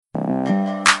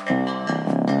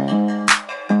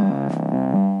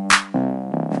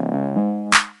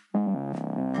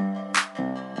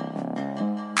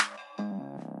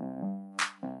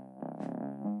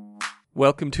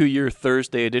Welcome to your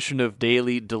Thursday edition of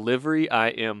Daily Delivery. I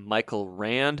am Michael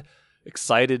Rand.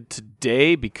 Excited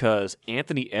today because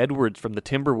Anthony Edwards from the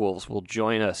Timberwolves will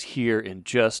join us here in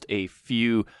just a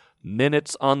few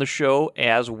minutes on the show,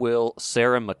 as will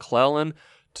Sarah McClellan,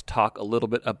 to talk a little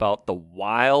bit about the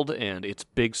Wild and its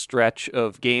big stretch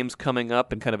of games coming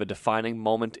up and kind of a defining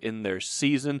moment in their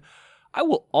season. I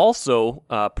will also,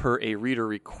 per a reader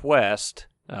request,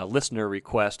 listener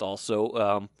request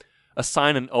also,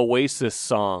 assign an Oasis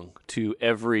song to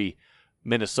every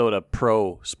Minnesota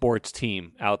pro sports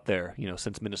team out there,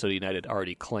 since Minnesota United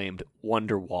already claimed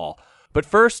Wonderwall. But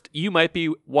first, you might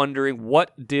be wondering,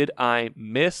 what did I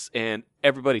miss? And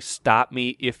everybody stop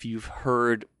me if you've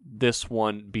heard this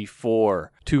one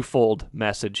before. Twofold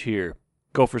message here.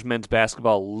 Gophers men's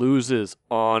basketball loses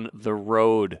on the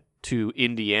road to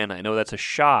Indiana. I know that's a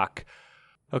shock.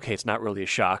 Okay, it's not really a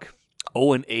shock.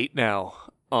 0-8 now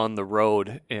on the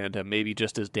road, and maybe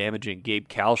just as damaging. Gabe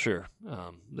Kalsher,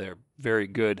 their very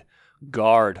good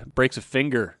guard, breaks a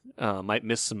finger, might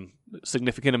miss some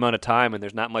significant amount of time, and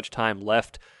there's not much time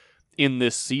left in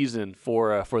this season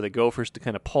for the Gophers to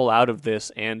kind of pull out of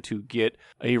this and to get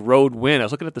a road win. I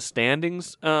was looking at the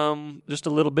standings just a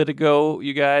little bit ago,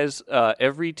 you guys.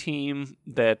 Every team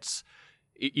that's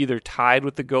either tied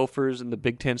with the Gophers in the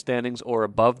Big Ten standings or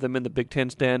above them in the Big Ten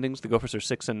standings. The Gophers are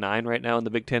 6-9 right now in the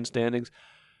Big Ten standings.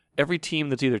 Every team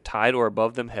that's either tied or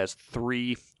above them has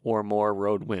 3 or more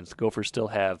road wins. The Gophers still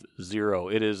have 0.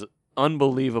 It is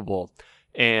unbelievable,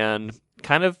 and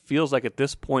kind of feels like at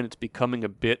this point it's becoming a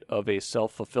bit of a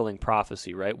self-fulfilling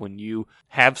prophecy, right? When you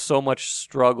have so much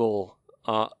struggle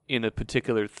in a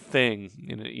particular thing,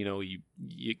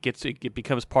 it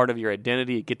becomes part of your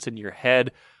identity. It gets in your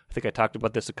head. I think I talked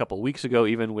about this a couple weeks ago,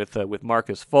 even with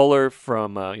Marcus Fuller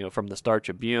from the Star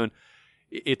Tribune.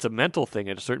 It's a mental thing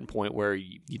at a certain point where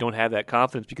you don't have that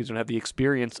confidence because you don't have the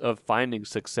experience of finding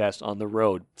success on the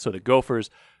road. So the Gophers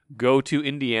go to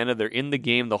Indiana. They're in the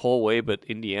game the whole way, but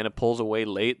Indiana pulls away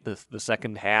late. The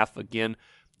second half, again,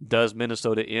 does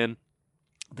Minnesota in.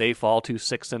 They fall to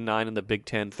 6-9 in the Big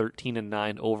Ten,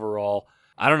 13-9 overall.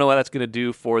 I don't know what that's going to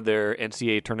do for their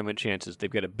NCAA tournament chances.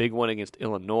 They've got a big one against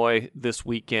Illinois this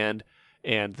weekend,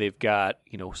 and they've got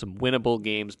some winnable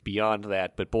games beyond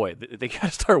that. But boy, they got to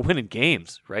start winning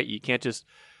games, right? You can't just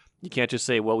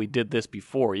say, well, we did this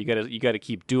before. You got to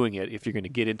keep doing it if you're going to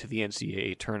get into the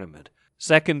NCAA tournament.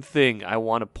 Second thing I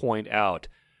want to point out,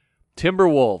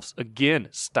 Timberwolves, again,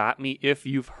 stop me if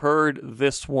you've heard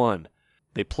this one.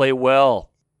 They play well.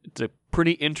 It's a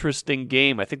pretty interesting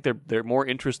game. I think they're more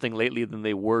interesting lately than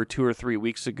they were 2 or 3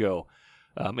 weeks ago.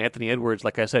 Anthony Edwards,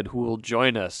 like I said, who will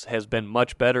join us, has been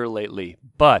much better lately.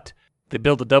 But they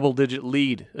build a double-digit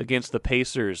lead against the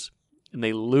Pacers, and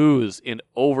they lose in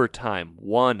overtime,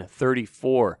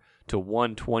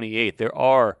 134-128. There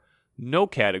are no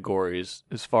categories,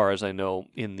 as far as I know,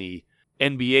 in the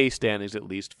NBA standings, at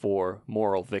least, for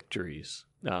moral victories.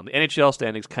 The NHL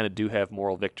standings kind of do have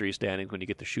moral victory standings when you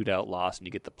get the shootout loss and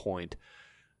you get the point.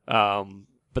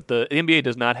 But the NBA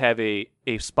does not have a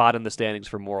spot in the standings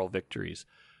for moral victories.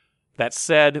 That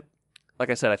said, like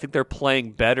I said, I think they're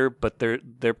playing better, but they're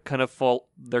kind of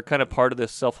part of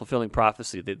this self-fulfilling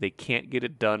prophecy that they can't get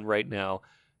it done right now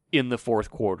in the fourth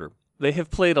quarter. They have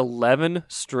played 11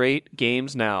 straight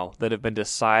games now that have been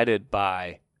decided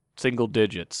by single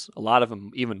digits. A lot of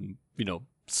them even,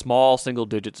 small single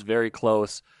digits, very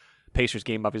close. Pacers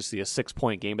game, obviously a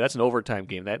 6-point game, but that's an overtime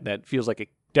game. That feels like it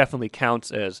definitely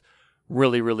counts as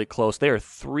really, really close. They are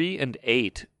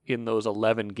 3-8 in those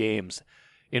 11 games.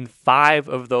 In 5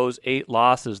 of those 8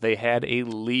 losses, they had a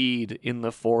lead in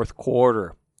the fourth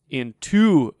quarter. In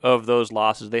 2 of those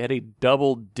losses, they had a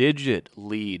double-digit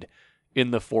lead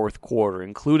in the fourth quarter,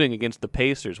 including against the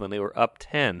Pacers when they were up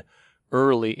 10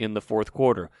 early in the fourth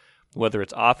quarter. Whether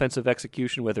it's offensive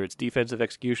execution, whether it's defensive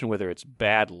execution, whether it's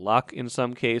bad luck in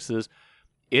some cases,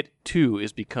 it too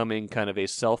is becoming kind of a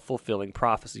self-fulfilling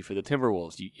prophecy for the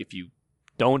Timberwolves. If you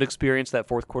don't experience that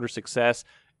fourth quarter success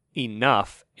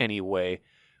enough anyway,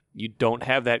 you don't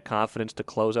have that confidence to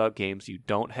close out games. You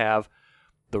don't have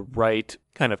the right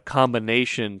kind of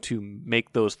combination to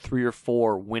make those 3 or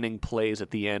 4 winning plays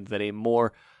at the end that a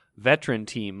more veteran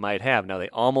team might have. Now, they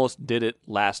almost did it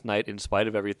last night in spite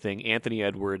of everything. Anthony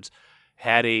Edwards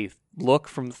had a look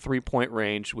from 3-point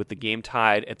range with the game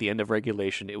tied at the end of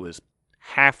regulation. It was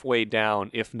halfway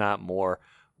down, if not more,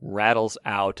 rattles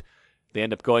out. They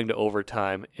end up going to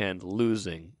overtime and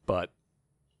losing. But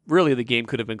really, the game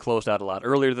could have been closed out a lot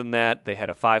earlier than that. They had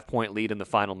a 5-point lead in the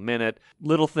final minute.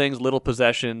 Little things, little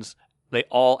possessions, they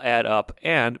all add up.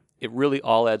 And it really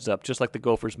all adds up, just like the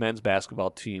Gophers men's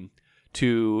basketball team,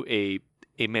 to a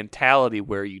a mentality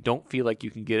where you don't feel like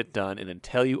you can get it done, and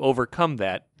until you overcome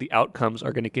that, the outcomes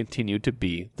are going to continue to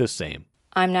be the same.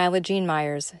 I'm Nyla Jean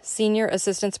Myers, Senior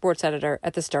Assistant Sports Editor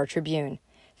at the Star Tribune.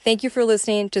 Thank you for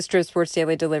listening to Strip Sports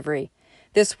Daily Delivery.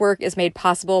 This work is made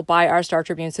possible by our Star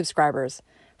Tribune subscribers.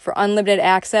 For unlimited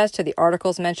access to the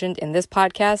articles mentioned in this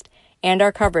podcast and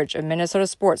our coverage of Minnesota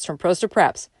sports from pros to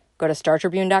preps, go to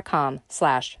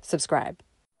startribune.com/subscribe.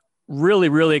 Really,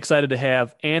 really excited to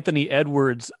have Anthony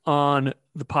Edwards on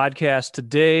the podcast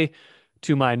today.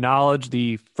 To my knowledge,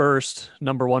 the first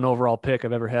number 1 overall pick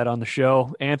I've ever had on the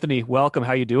show. Anthony, welcome.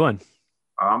 How you doing?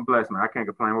 I'm blessed, man. I can't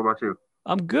complain. What about you?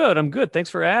 I'm good. Thanks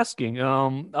for asking.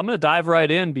 I'm going to dive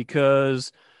right in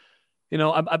because,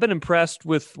 I've been impressed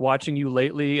with watching you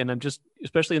lately, and I'm just,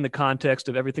 especially in the context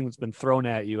of everything that's been thrown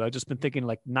at you. I've just been thinking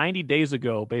like 90 days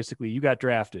ago, basically, you got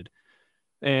drafted.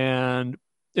 And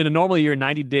in a normal year,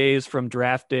 90 days from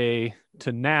draft day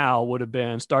to now would have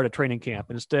been start a training camp.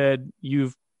 Instead,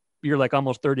 you're like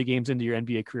almost 30 games into your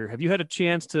NBA career. Have you had a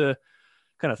chance to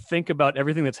kind of think about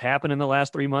everything that's happened in the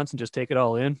last 3 months and just take it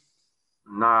all in?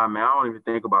 Nah, man, I don't even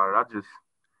think about it.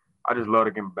 I just love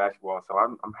the game of basketball, so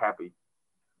I'm happy.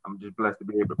 I'm just blessed to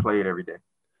be able to play it every day.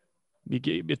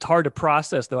 It's hard to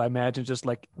process, though, I imagine, just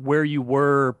like where you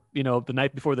were, the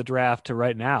night before the draft to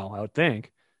right now, I would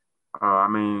think. I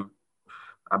mean,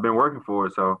 I've been working for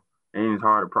it, so it ain't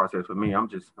hard to process with me. I'm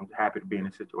happy to be in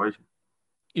this situation.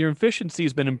 Your efficiency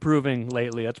has been improving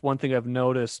lately. That's one thing I've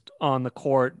noticed on the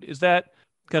court. Is that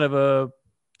kind of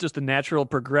just a natural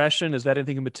progression? Is that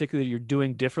anything in particular you're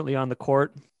doing differently on the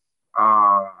court?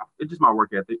 It's just my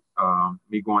work ethic.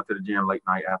 Me going to the gym late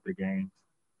night after games,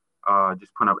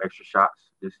 just putting up extra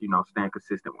shots, just, staying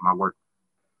consistent with my work.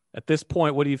 At this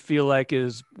point, what do you feel like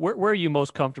where are you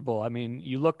most comfortable? I mean,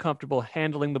 you look comfortable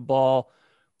handling the ball,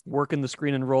 working the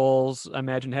screen and rolls. I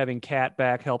imagine having Cat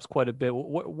back helps quite a bit.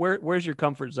 Where's your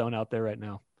comfort zone out there right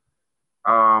now?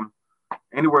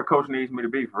 Anywhere coach needs me to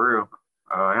be, for real.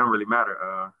 It don't really matter.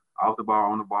 Off the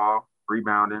ball, on the ball,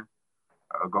 rebounding,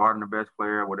 guarding the best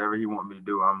player, whatever he wants me to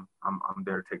do, I'm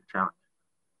there to take the challenge.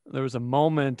 There was a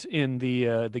moment in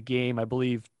the game, I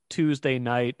believe Tuesday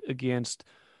night against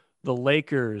the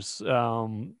Lakers.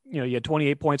 You had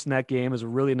 28 points in that game. It was a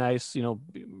really nice,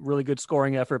 really good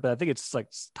scoring effort. But I think it's like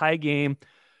tie game,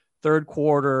 third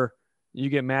quarter. You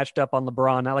get matched up on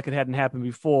LeBron. Not like it hadn't happened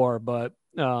before, but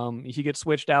he gets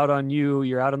switched out on you.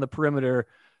 You're out on the perimeter.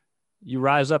 You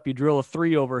rise up. You drill a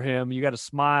 3 over him. You got a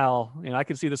smile. I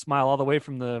can see the smile all the way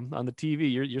on the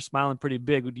TV. You're smiling pretty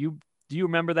big. Do you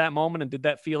remember that moment? And did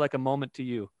that feel like a moment to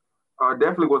you?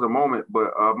 Definitely was a moment,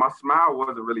 but my smile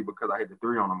wasn't really because I hit the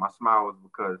 3 on him. My smile was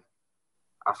because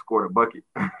I scored a bucket.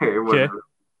 It wasn't,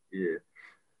 yeah.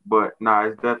 But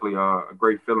it's definitely a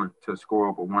great feeling to score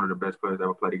over one of the best players that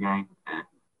ever played the game. And,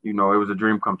 it was a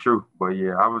dream come true. But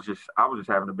yeah, I was just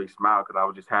having a big smile because I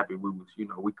was just happy we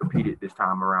competed this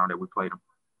time around that we played them.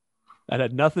 That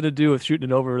had nothing to do with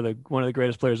shooting it over one of the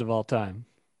greatest players of all time.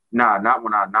 Nah.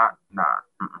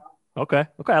 Okay.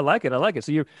 I like it.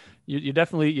 So you're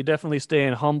definitely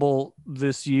staying humble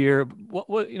this year.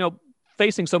 What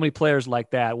facing so many players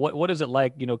like that, what is it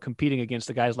like, competing against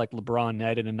the guys like LeBron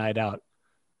night in and night out?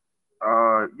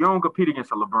 You don't compete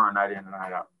against a LeBron night in and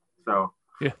night out. So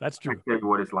yeah, that's true. I can tell you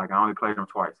what it's like. I only played him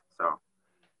twice. So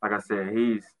like I said,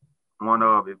 he's one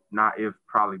of, if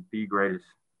probably the greatest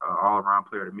all around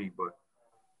player to me, but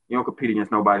you don't compete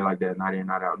against nobody like that night in,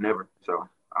 night out, never. So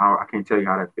I can't tell you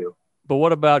how that feels. But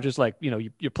what about just like,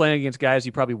 you're playing against guys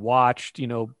you probably watched,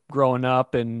 growing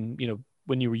up and,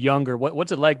 when you were younger,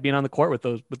 what's it like being on the court with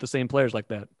the same players like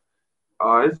that?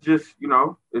 It's just,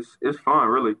 it's fun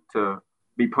really to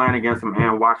be playing against them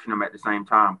and watching them at the same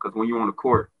time. Because when you're on the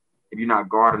court, if you're not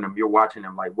guarding them, you're watching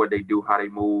them, like what they do, how they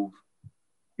move,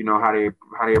 how they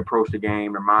approach the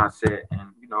game, their mindset, and,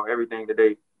 everything that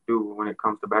they do when it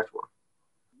comes to basketball.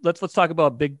 Let's talk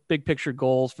about big picture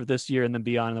goals for this year and then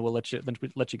beyond, and then we'll let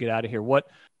you get out of here. What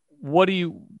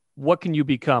can you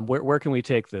become? Where can we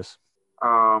take this?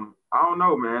 I don't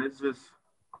know, man. It's just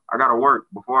I gotta work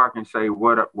before I can say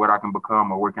what I can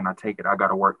become or where can I take it. I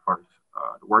gotta work first.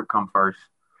 The work comes first,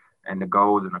 and the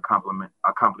goals and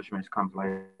accomplishments comes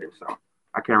later. So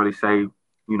I can't really say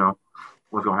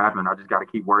what's gonna happen. I just gotta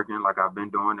keep working like I've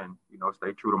been doing, and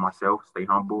stay true to myself, stay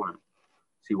humble, and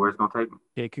see where it's going to take me.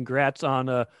 Okay, congrats on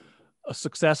a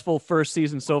successful first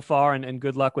season so far, and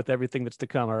good luck with everything that's to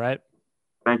come, all right?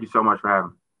 Thank you so much for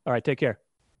having me. All right, take care.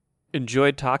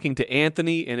 Enjoyed talking to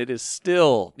Anthony, and it is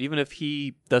still, even if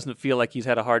he doesn't feel like he's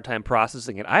had a hard time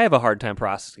processing it, I have a hard time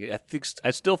processing it.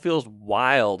 It still feels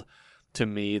wild to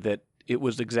me that it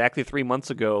was exactly 3 months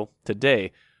ago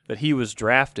today that he was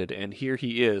drafted, and here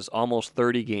he is, almost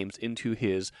 30 games into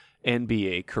his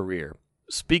NBA career.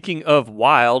 Speaking of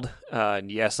wild,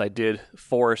 and yes, I did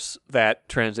force that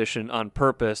transition on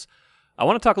purpose, I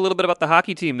want to talk a little bit about the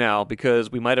hockey team now,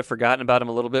 because we might have forgotten about them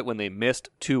a little bit when they missed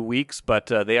 2 weeks, but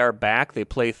they are back. They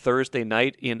play Thursday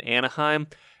night in Anaheim,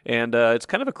 and it's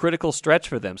kind of a critical stretch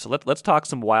for them. So let's talk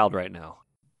some Wild right now.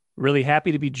 Really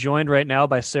happy to be joined right now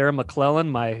by Sarah McClellan,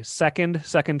 my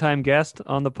second-time guest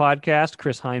on the podcast.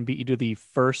 Chris Hine beat you to the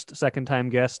first second-time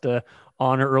guest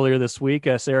honor earlier this week.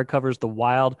 Sarah covers the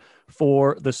Wild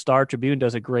for the Star Tribune,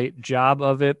 does a great job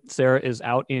of it. Sarah is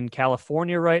out in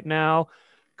California right now,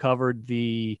 covered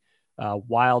the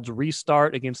Wild's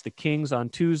restart against the Kings on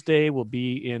Tuesday. Will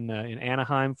be in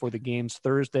Anaheim for the games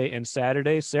Thursday and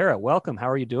Saturday. Sarah, welcome. How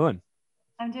are you doing?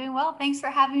 I'm doing well. Thanks for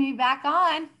having me back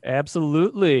on.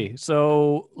 Absolutely.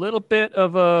 So, little bit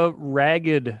of a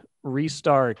ragged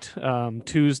restart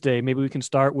Tuesday. Maybe we can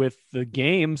start with the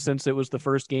game, since it was the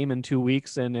first game in 2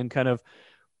 weeks, and kind of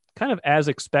as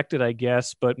expected, I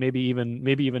guess, but maybe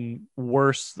even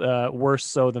worse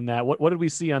so than that. What did we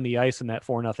see on the ice in that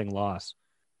 4-0 loss?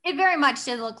 It very much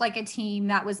did look like a team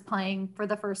that was playing for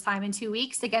the first time in 2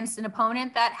 weeks against an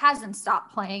opponent that hasn't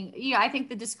stopped playing. I think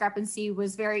the discrepancy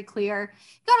was very clear.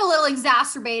 Got a little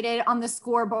exacerbated on the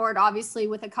scoreboard, obviously,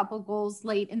 with a couple goals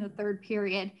late in the third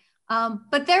period.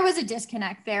 But there was a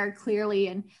disconnect there, clearly.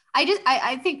 And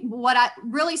I think what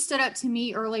really stood out to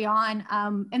me early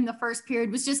on in the first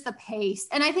period was just the pace.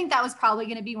 And I think that was probably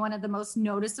going to be one of the most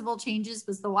noticeable changes,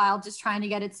 was the Wild just trying to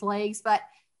get its legs. But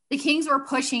the Kings were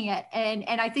pushing it.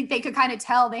 And I think they could kind of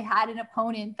tell they had an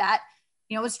opponent that,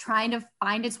 was trying to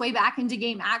find its way back into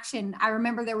game action. I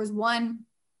remember there was one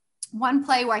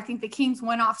play where I think the Kings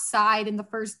went offside in the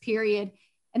first period,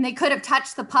 and they could have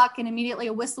touched the puck and immediately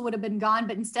a whistle would have been gone.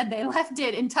 But instead they left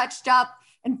it and touched up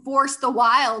and forced the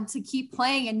Wild to keep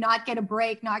playing and not get a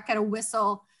break, not get a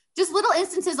whistle. Just little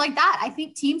instances like that. I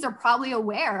think teams are probably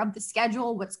aware of the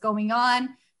schedule, what's going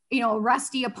on, a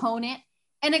rusty opponent.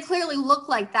 And it clearly looked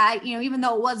like that, even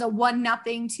though it was a 1-0,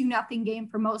 2-0 game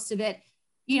for most of it,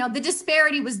 the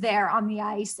disparity was there on the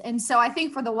ice. And so I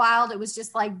think for the Wild, it was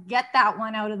just like, get that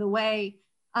one out of the way,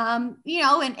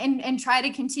 and try to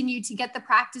continue to get the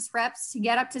practice reps to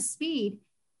get up to speed.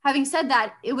 Having said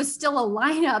that, it was still a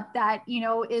lineup that,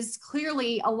 is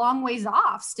clearly a long ways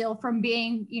off still from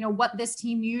being, what this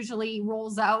team usually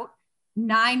rolls out.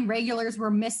 9 regulars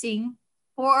were missing.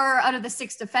 4 out of the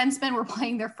 6 defensemen were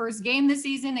playing their first game this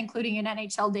season, including an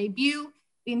NHL debut.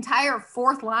 The entire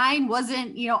fourth line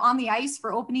wasn't, on the ice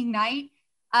for opening night.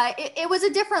 It was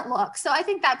a different look. So I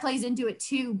think that plays into it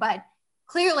too. But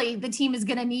clearly the team is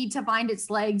going to need to find its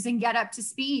legs and get up to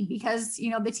speed, because,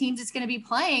 the teams it's going to be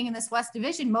playing in this West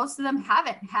Division, most of them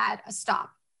haven't had a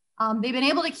stop. They've been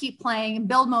able to keep playing and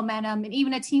build momentum. And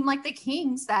even a team like the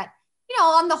Kings that,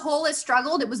 on the whole has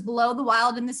struggled. It was below the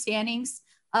Wild in the standings.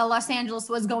 Los Angeles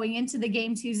was going into the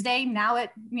game Tuesday. Now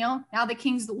the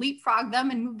Kings leapfrogged them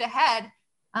and moved ahead.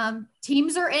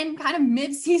 Teams are in kind of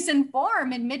mid-season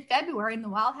form in mid-February, and the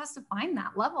Wild has to find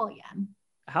that level again.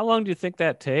 How long do you think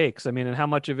that takes? I mean, and how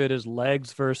much of it is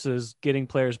legs versus getting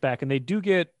players back? And they do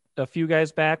get a few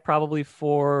guys back probably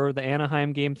for the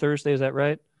Anaheim game Thursday. Is that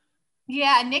right?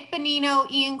 Yeah, Nick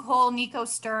Bonino, Ian Cole, Nico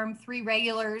Sturm, 3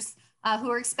 regulars who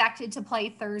are expected to play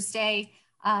Thursday.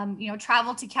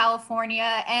 Travel to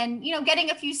California and, getting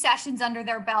a few sessions under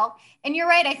their belt. And you're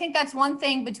right. I think that's one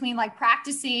thing between like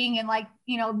practicing and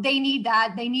they need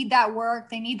that work.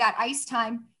 They need that ice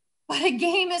time, but a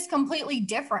game is completely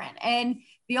different. And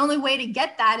the only way to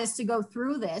get that is to go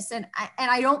through this. And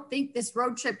I don't think this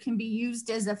road trip can be used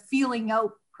as a feeling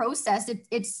out process.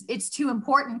 It's too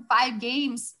important. 5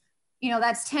 games,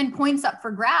 that's 10 points up for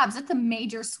grabs. That's a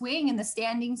major swing in the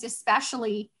standings,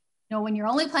 especially when you're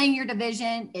only playing your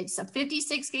division. It's a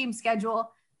 56 game schedule.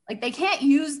 Like, they can't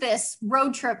use this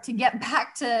road trip to get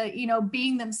back to,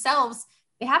 being themselves.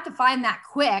 They have to find that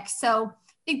quick. So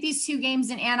I think these 2 games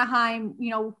in Anaheim,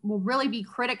 will really be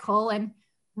critical. And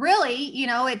really,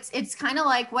 it's kind of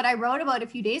like what I wrote about a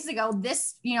few days ago,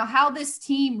 this, how this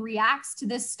team reacts to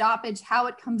this stoppage, how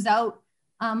it comes out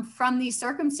from these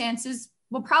circumstances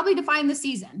will probably define the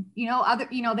season. They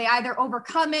either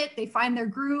overcome it, they find their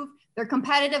groove, they're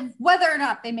competitive, whether or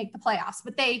not they make the playoffs,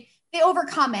 but they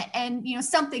overcome it. And,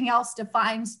 something else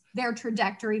defines their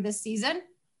trajectory this season,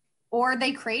 or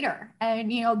they crater. And,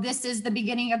 this is the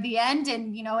beginning of the end.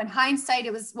 And, in hindsight,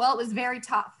 it was very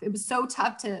tough. It was so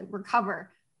tough to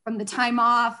recover from the time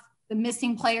off, the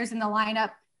missing players in the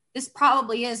lineup. This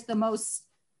probably is the most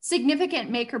significant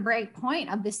make or break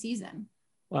point of the season.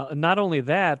 Well, and not only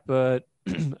that, but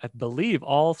I believe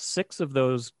all 6 of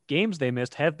those games they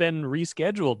missed have been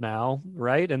rescheduled now,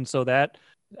 right? And so that,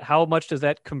 how much does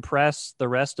that compress the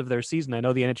rest of their season? I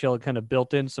know the NHL had kind of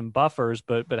built in some buffers,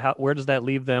 but how, where does that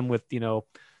leave them with,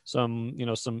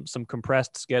 some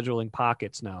compressed scheduling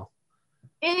pockets now?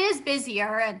 It is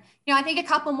busier, and I think a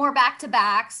couple more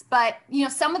back-to-backs, but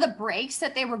some of the breaks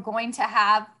that they were going to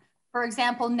have, for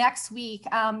example, next week,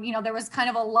 there was kind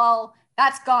of a lull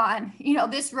that's gone.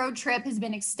 This road trip has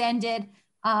been extended.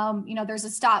 There's a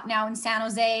stop now in San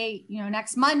Jose,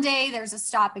 next Monday. There's a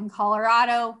stop in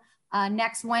Colorado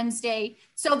next Wednesday.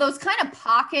 So those kind of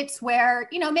pockets where,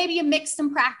 maybe you mix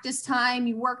some practice time,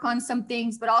 you work on some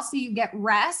things, but also you get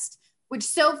rest, which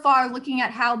so far, looking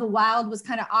at how the Wild was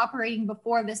kind of operating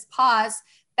before this pause,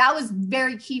 that was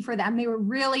very key for them. They were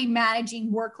really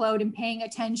managing workload and paying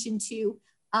attention to,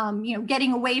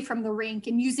 getting away from the rink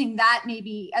and using that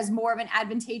maybe as more of an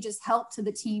advantageous help to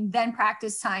the team than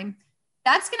practice time.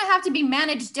 That's going to have to be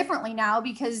managed differently now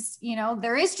because,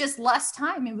 there is just less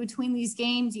time in between these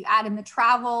games. You add in the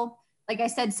travel, like I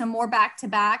said, some more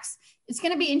back-to-backs. It's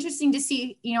going to be interesting to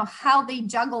see, how they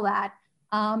juggle that.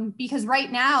 Because right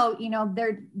now,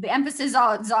 the emphasis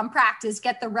is on practice,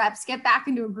 get the reps, get back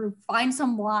into a group, find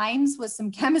some lines with some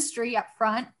chemistry up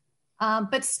front.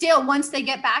 But still, once they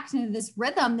get back into this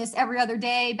rhythm, this every other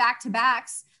day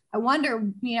back-to-backs, I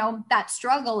wonder, that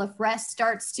struggle if rest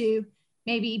starts to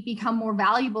maybe become more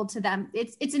valuable to them.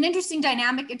 It's an interesting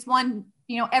dynamic. It's one,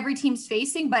 every team's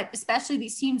facing, but especially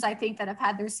these teams, I think, that have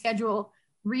had their schedule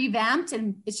revamped,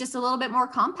 and it's just a little bit more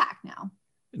compact now.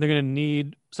 They're going to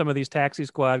need some of these taxi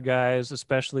squad guys,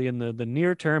 especially in the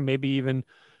near term, maybe even,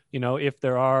 if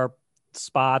there are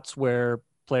spots where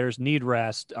players need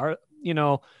rest, are,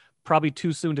 probably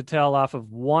too soon to tell off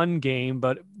of one game,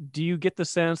 but do you get the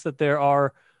sense that there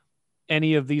are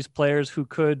any of these players who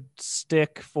could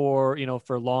stick for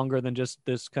longer than just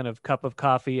this kind of cup of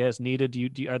coffee as needed?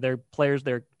 Are there players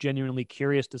that are genuinely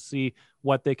curious to see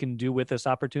what they can do with this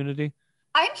opportunity?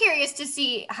 I'm curious to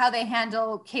see how they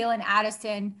handle Calen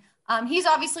Addison. He's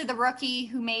obviously the rookie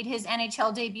who made his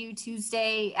NHL debut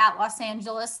Tuesday at Los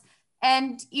Angeles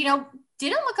and,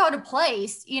 didn't look out of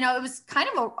place. It was kind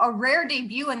of a rare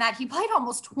debut in that he played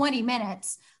almost 20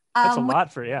 minutes. That's a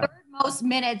lot for, third most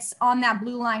minutes on that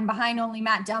blue line behind only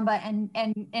Matt Dumba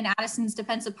and Addison's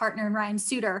defensive partner and Ryan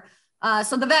Suter.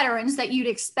 So the veterans that you'd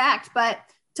expect, but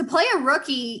to play a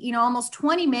rookie, almost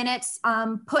 20 minutes,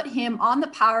 put him on the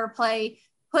power play,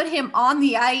 put him on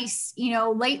the ice,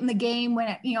 late in the game when,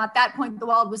 at that point, the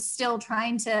Wild was still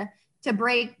trying to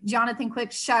break Jonathan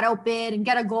Quick's shutout bid and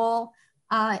get a goal.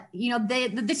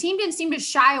 The team didn't seem to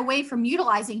shy away from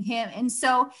utilizing him. And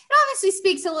so it obviously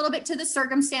speaks a little bit to the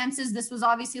circumstances. This was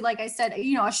obviously, like I said,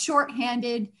 a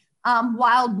shorthanded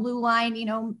Wild blue line,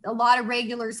 a lot of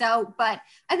regulars out, but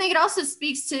I think it also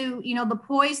speaks to, the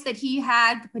poise that he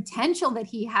had, the potential that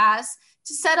he has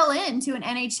to settle into an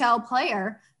NHL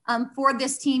player for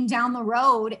this team down the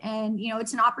road. And,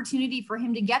 it's an opportunity for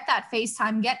him to get that face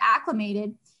time, get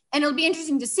acclimated. And it'll be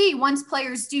interesting to see once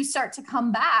players do start to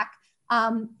come back,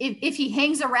 if he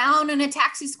hangs around in a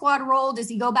taxi squad role, does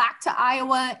he go back to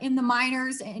Iowa in the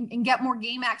minors and get more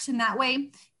game action that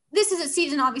way? This is a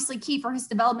season obviously key for his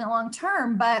development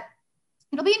long-term, but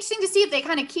it'll be interesting to see if they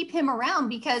kind of keep him around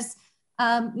because,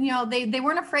 they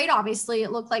weren't afraid, obviously,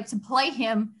 it looked like, to play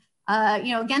him,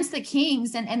 against the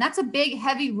Kings. And that's a big,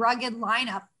 heavy, rugged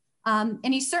lineup.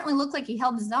 And he certainly looked like he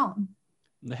held his own.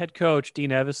 The head coach,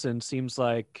 Dean Evison, seems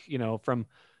like, from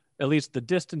at least the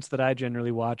distance that I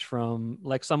generally watch from,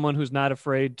 like someone who's not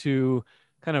afraid to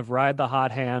kind of ride the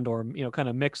hot hand or, kind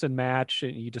of mix and match.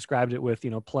 And you described it with,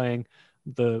 playing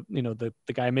the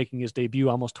guy making his debut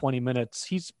almost 20 minutes.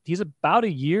 He's about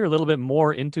a year, a little bit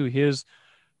more into his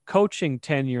coaching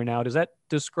tenure now. Does that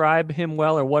describe him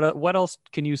well, or what else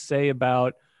can you say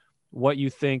about what you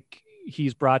think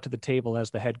he's brought to the table as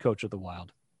the head coach of the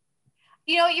Wild?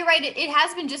 You're right. It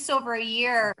has been just over a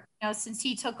year, since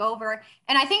he took over.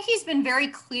 And I think he's been very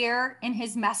clear in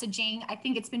his messaging. I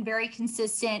think it's been very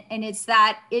consistent, and it's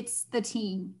the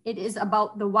team. It is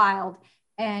about the Wild.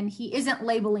 And he isn't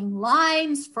labeling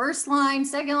lines, first line,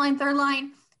 second line, third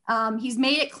line. He's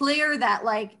made it clear that,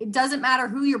 it doesn't matter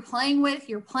who you're playing with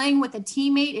a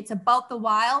teammate. It's about the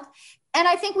Wild. And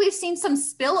I think we've seen some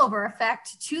spillover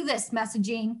effect to this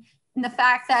messaging, in the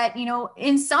fact that,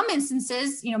 in some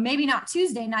instances, maybe not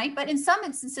Tuesday night, but in some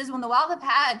instances when the Wild have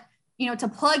had, to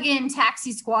plug in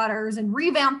taxi squatters and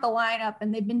revamp the lineup,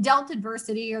 and they've been dealt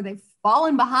adversity or they've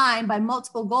fallen behind by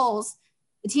multiple goals,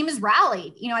 the team has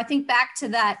rallied. I think back to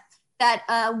that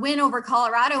win over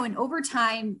Colorado in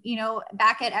overtime,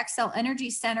 back at XL Energy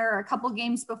Center a couple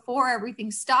games before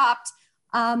everything stopped.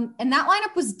 And that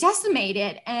lineup was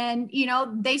decimated, and,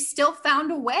 they still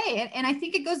found a way. And I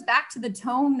think it goes back to the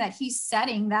tone that he's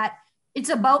setting, that it's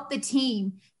about the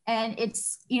team and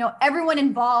it's, everyone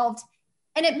involved.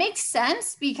 And it makes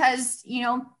sense because,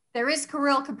 there is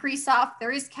Kirill Kaprizov,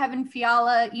 there is Kevin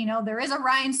Fiala, there is a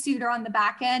Ryan Suter on the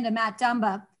back end and Matt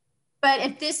Dumba. But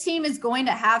if this team is going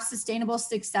to have sustainable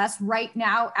success right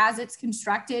now, as it's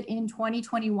constructed in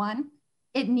 2021,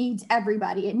 it needs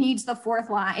everybody. It needs the fourth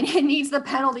line. It needs the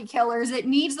penalty killers. It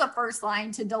needs the first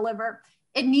line to deliver.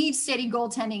 It needs steady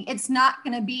goaltending. It's not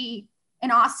going to be an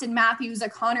Austin Matthews, a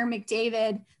Connor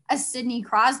McDavid, a Sidney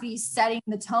Crosby setting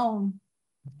the tone.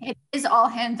 It is all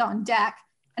hands on deck.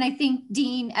 And I think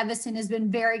Dean Evason has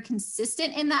been very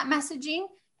consistent in that messaging.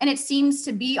 And it seems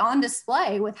to be on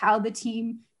display with how the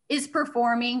team is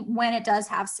performing when it does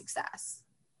have success.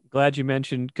 Glad you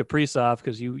mentioned Kaprizov,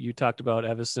 because you talked about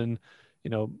Evason,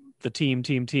 the team.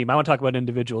 I want to talk about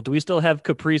individual. Do we still have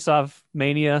Kaprizov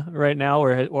mania right now,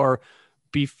 or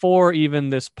before even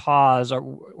this pause,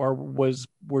 or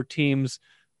were teams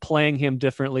playing him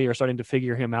differently or starting to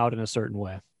figure him out in a certain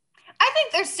way? I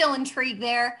think there's still intrigue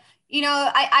there.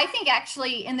 I think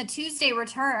actually in the Tuesday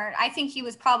return, I think he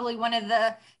was probably one of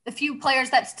the few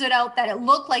players that stood out, that it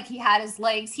looked like he had his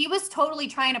legs. He was totally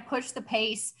trying to push the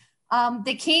pace.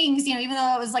 The Kings, even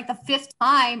though it was like the fifth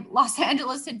time Los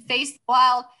Angeles had faced the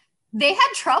Wild, they had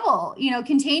trouble,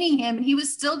 containing him. And he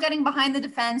was still getting behind the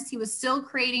defense. He was still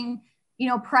creating,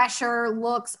 pressure,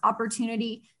 looks,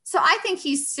 opportunity. So I think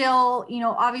he's still,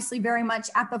 obviously very much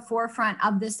at the forefront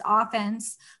of this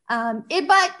offense.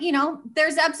 But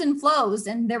there's ebbs and flows.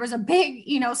 And there was a big,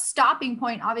 stopping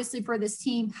point, obviously, for this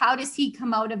team. How does he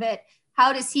come out of it?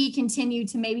 How does he continue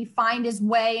to maybe find his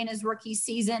way in his rookie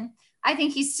season? I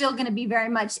think he's still going to be very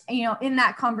much, in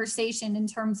that conversation in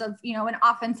terms of, an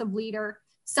offensive leader,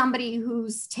 somebody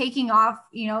who's taking off,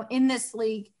 in this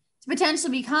league to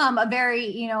potentially become a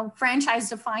very, franchise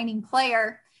defining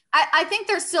player. I think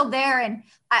they're still there. And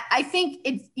I think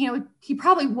it's, he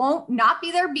probably won't not be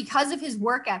there because of his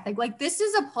work ethic. Like, this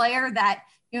is a player that,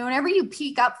 whenever you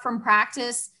peek up from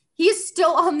practice, he is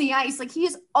still on the ice. Like, he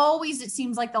is always, it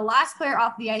seems like, the last player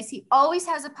off the ice. He always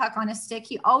has a puck on his stick.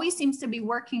 He always seems to be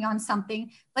working on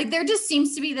something. Like, there just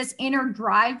seems to be this inner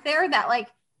drive there that, like,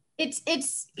 it's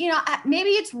maybe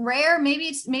it's rare.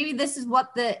 Maybe this is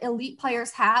what the elite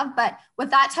players have, but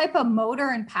with that type of motor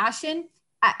and passion,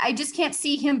 I just can't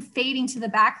see him fading to the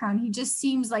background. He just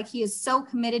seems like he is so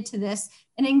committed to this.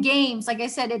 And in games, like I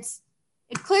said, it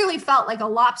clearly felt like a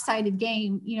lopsided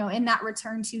game, in that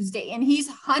return Tuesday. And he's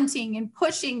hunting and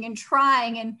pushing and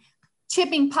trying and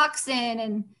chipping pucks in.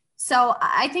 And so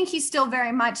I think he's still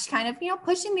very much kind of,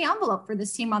 pushing the envelope for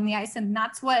this team on the ice. And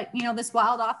that's what, this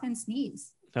Wild offense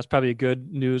needs. That's probably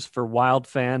good news for Wild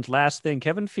fans. Last thing,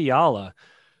 Kevin Fiala,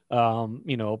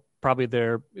 probably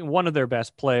one of their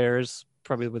best players,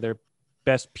 probably with their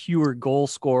best pure goal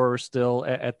scorer still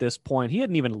at this point. He had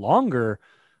an even longer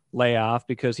layoff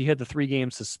because he had the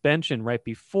 3-game suspension right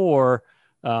before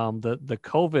the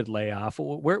COVID layoff.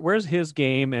 Where's his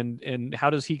game, and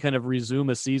how does he kind of resume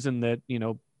a season that,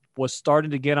 was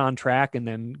starting to get on track and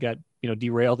then got,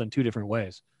 derailed in two different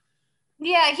ways?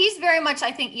 Yeah, he's very much,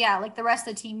 I think, like the rest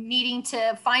of the team, needing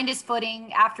to find his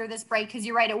footing after this break, because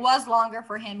you're right, it was longer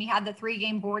for him. He had the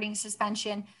 3-game boarding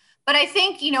suspension. But I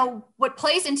think, what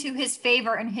plays into his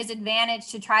favor and his advantage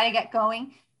to try to get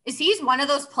going is he's one of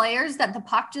those players that the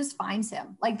puck just finds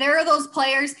him. Like, there are those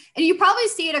players, and you probably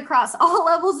see it across all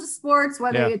levels of sports,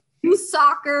 whether it's youth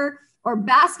soccer or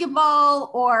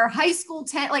basketball or high school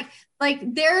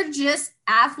like they're just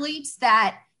athletes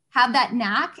that have that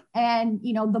knack, and,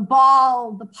 the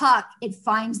ball, the puck, it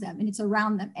finds them and it's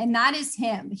around them. And that is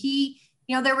him. He,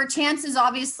 there were chances,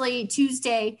 obviously,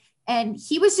 Tuesday, and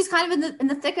he was just kind of in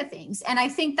the thick of things. And I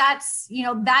think that's,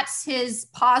 that's his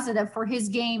positive for his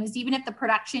game, is even if the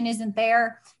production isn't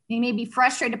there, he may be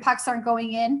frustrated, pucks aren't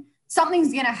going in,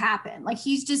 something's going to happen. Like,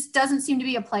 he just doesn't seem to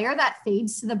be a player that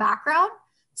fades to the background.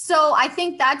 So I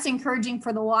think that's encouraging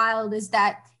for the Wild, is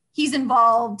that he's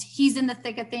involved, he's in the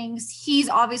thick of things. He's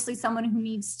obviously someone who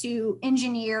needs to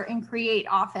engineer and create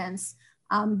offense.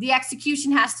 The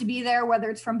execution has to be there, whether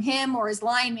it's from him or his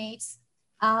line mates.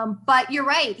 But you're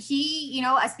right. He,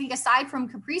 I think aside from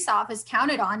Kaprizov, is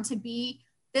counted on to be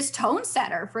this tone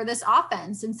setter for this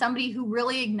offense, and somebody who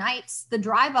really ignites the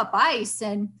drive up ice.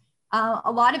 And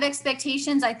a lot of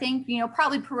expectations, I think,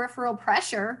 probably peripheral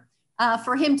pressure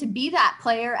for him to be that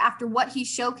player after what he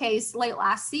showcased late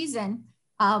last season.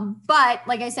 But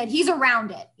like I said, he's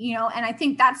around it, and I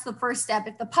think that's the first step.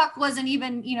 If the puck wasn't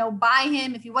even, by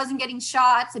him, if he wasn't getting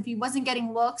shots, if he wasn't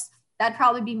getting looks, that'd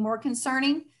probably be more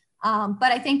concerning.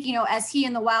 But I think, as he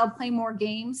and the Wild play more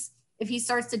games, if he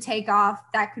starts to take off,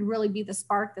 that could really be the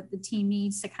spark that the team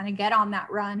needs to kind of get on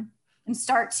that run and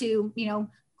start to,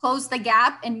 close the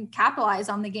gap and capitalize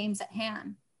on the games at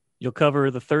hand. You'll cover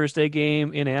the Thursday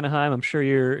game in Anaheim. I'm sure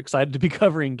you're excited to be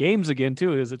covering games again,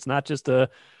 too, because it's not just a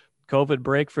COVID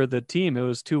break for the team. It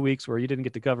was 2 weeks where you didn't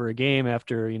get to cover a game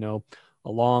after, a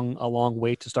long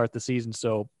wait to start the season.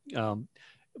 So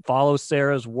follow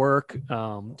Sarah's work.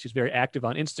 She's very active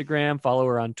on Instagram. Follow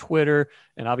her on Twitter,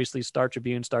 and obviously Star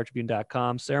Tribune,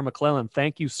 StarTribune.com. Sarah McClellan,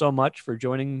 thank you so much for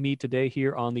joining me today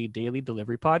here on the Daily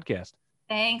Delivery Podcast.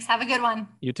 Thanks. Have a good one.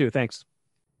 You too. Thanks.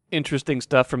 Interesting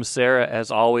stuff from Sarah,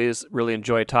 as always. Really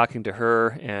enjoy talking to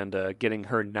her and getting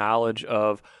her knowledge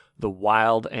of the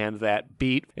Wild and that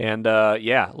beat. And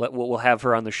we'll have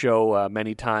her on the show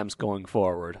many times going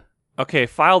forward. Okay,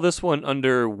 file this one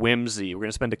under whimsy. We're going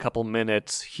to spend a couple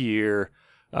minutes here.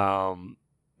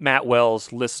 Matt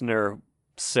Wells, listener,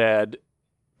 said,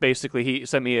 basically, he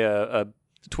sent me a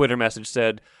Twitter message,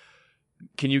 said,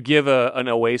 can you give an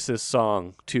Oasis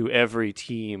song to every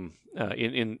team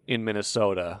in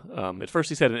Minnesota? At first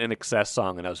he said an INXS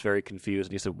song, and I was very confused.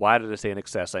 And he said, why did I say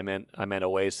INXS? I meant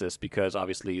Oasis, because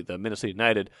obviously the Minnesota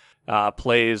United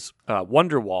plays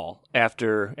Wonderwall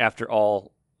after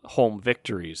all home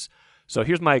victories. So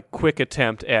here's my quick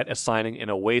attempt at assigning an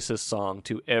Oasis song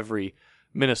to every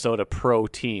Minnesota pro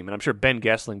team. And I'm sure Ben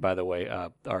Gessling, by the way,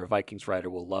 our Vikings writer,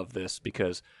 will love this,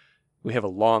 because we have a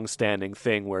long-standing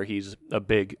thing where he's a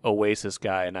big Oasis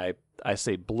guy, and I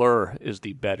say Blur is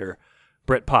the better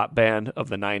Britpop band of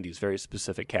the 90s, very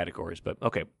specific categories. But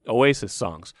okay, Oasis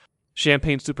songs.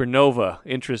 Champagne Supernova,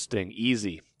 interesting,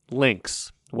 easy.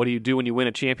 Lynx, what do you do when you win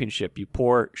a championship? You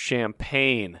pour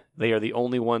champagne. They are the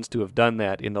only ones to have done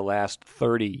that in the last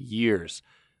 30 years.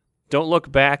 Don't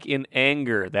look back in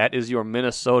anger. That is your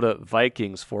Minnesota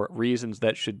Vikings for reasons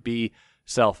that should be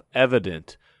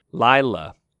self-evident.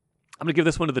 Lila, I'm going to give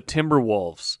this one to the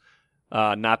Timberwolves,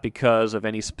 not because of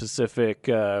any specific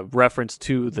reference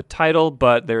to the title,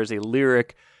 but there's a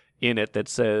lyric in it that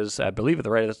says, I believe at the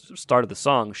right at the start of the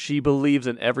song, she believes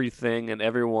in everything and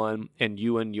everyone and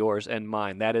you and yours and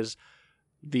mine. That is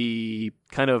the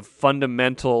kind of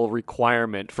fundamental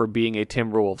requirement for being a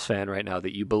Timberwolves fan right now,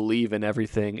 that you believe in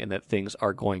everything and that things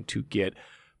are going to get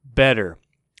better.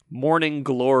 Morning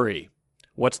Glory.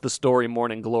 What's the story,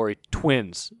 Morning Glory?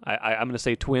 Twins. I'm going to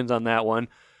say Twins on that one.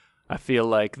 I feel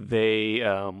like they,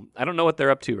 I don't know what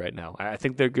they're up to right now. I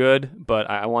think they're good, but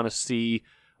I want to see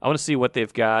what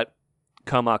they've got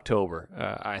come October.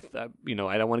 I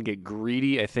don't want to get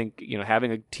greedy. I think,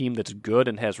 having a team that's good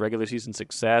and has regular season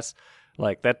success,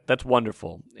 like that's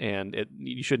wonderful. And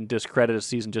you shouldn't discredit a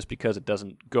season just because it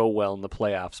doesn't go well in the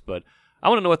playoffs. But I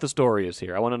want to know what the story is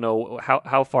here. I want to know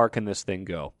how far can this thing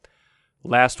go.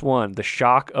 Last one, the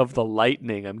shock of the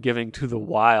Lightning I'm giving to the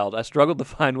Wild. I struggled to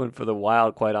find one for the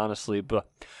Wild, quite honestly, but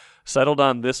settled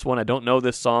on this one. I don't know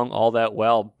this song all that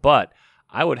well, but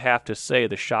I would have to say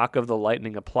the shock of the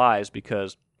Lightning applies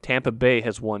because Tampa Bay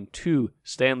has won 2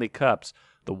 Stanley Cups.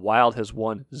 The Wild has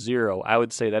won 0. I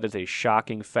would say that is a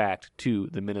shocking fact to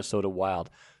the Minnesota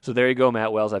Wild. So there you go,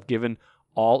 Matt Wells. I've given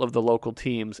all of the local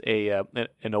teams an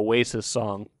Oasis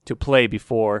song to play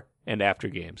before and after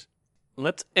games.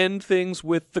 Let's end things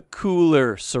with the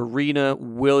cooler. Serena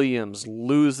Williams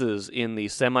loses in the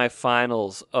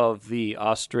semifinals of the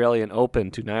Australian Open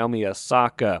to Naomi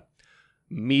Osaka.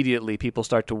 Immediately, people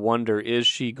start to wonder, is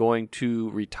she going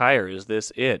to retire? Is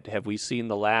this it? Have we seen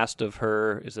the last of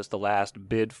her? Is this the last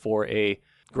bid for a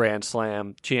Grand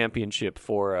Slam championship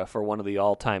for one of the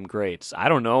all-time greats? I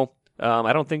don't know.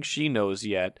 I don't think she knows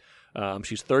yet.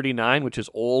 She's 39, which is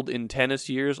old in tennis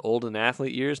years, old in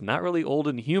athlete years, not really old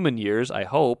in human years, I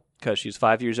hope, because she's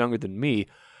 5 years younger than me.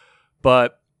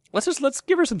 But let's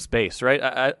give her some space,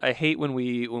 right? I hate when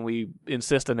we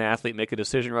insist an athlete make a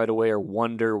decision right away or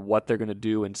wonder what they're going to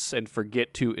do and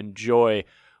forget to enjoy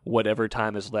whatever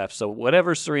time is left. So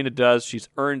whatever Serena does, she's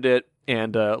earned it,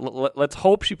 and let's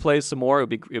hope she plays some more.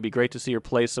 It'd be great to see her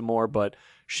play some more, but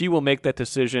she will make that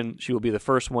decision. She will be the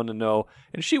first one to know,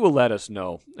 and she will let us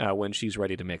know when she's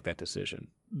ready to make that decision.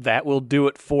 That will do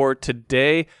it for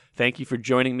today. Thank you for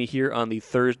joining me here on the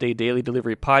Thursday Daily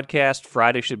Delivery Podcast.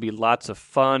 Friday should be lots of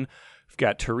fun. We've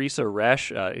got Teresa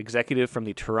Resch, executive from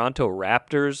the Toronto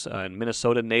Raptors and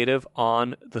Minnesota native,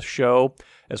 on the show,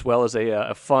 as well as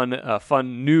a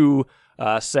fun new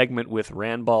segment with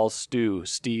Randball Stew,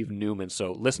 Steve Newman.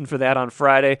 So listen for that on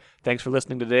Friday. Thanks for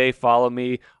listening today. Follow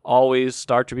me always,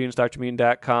 Star Tribune,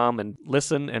 StarTribune.com, and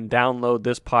listen and download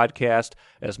this podcast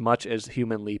as much as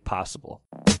humanly possible.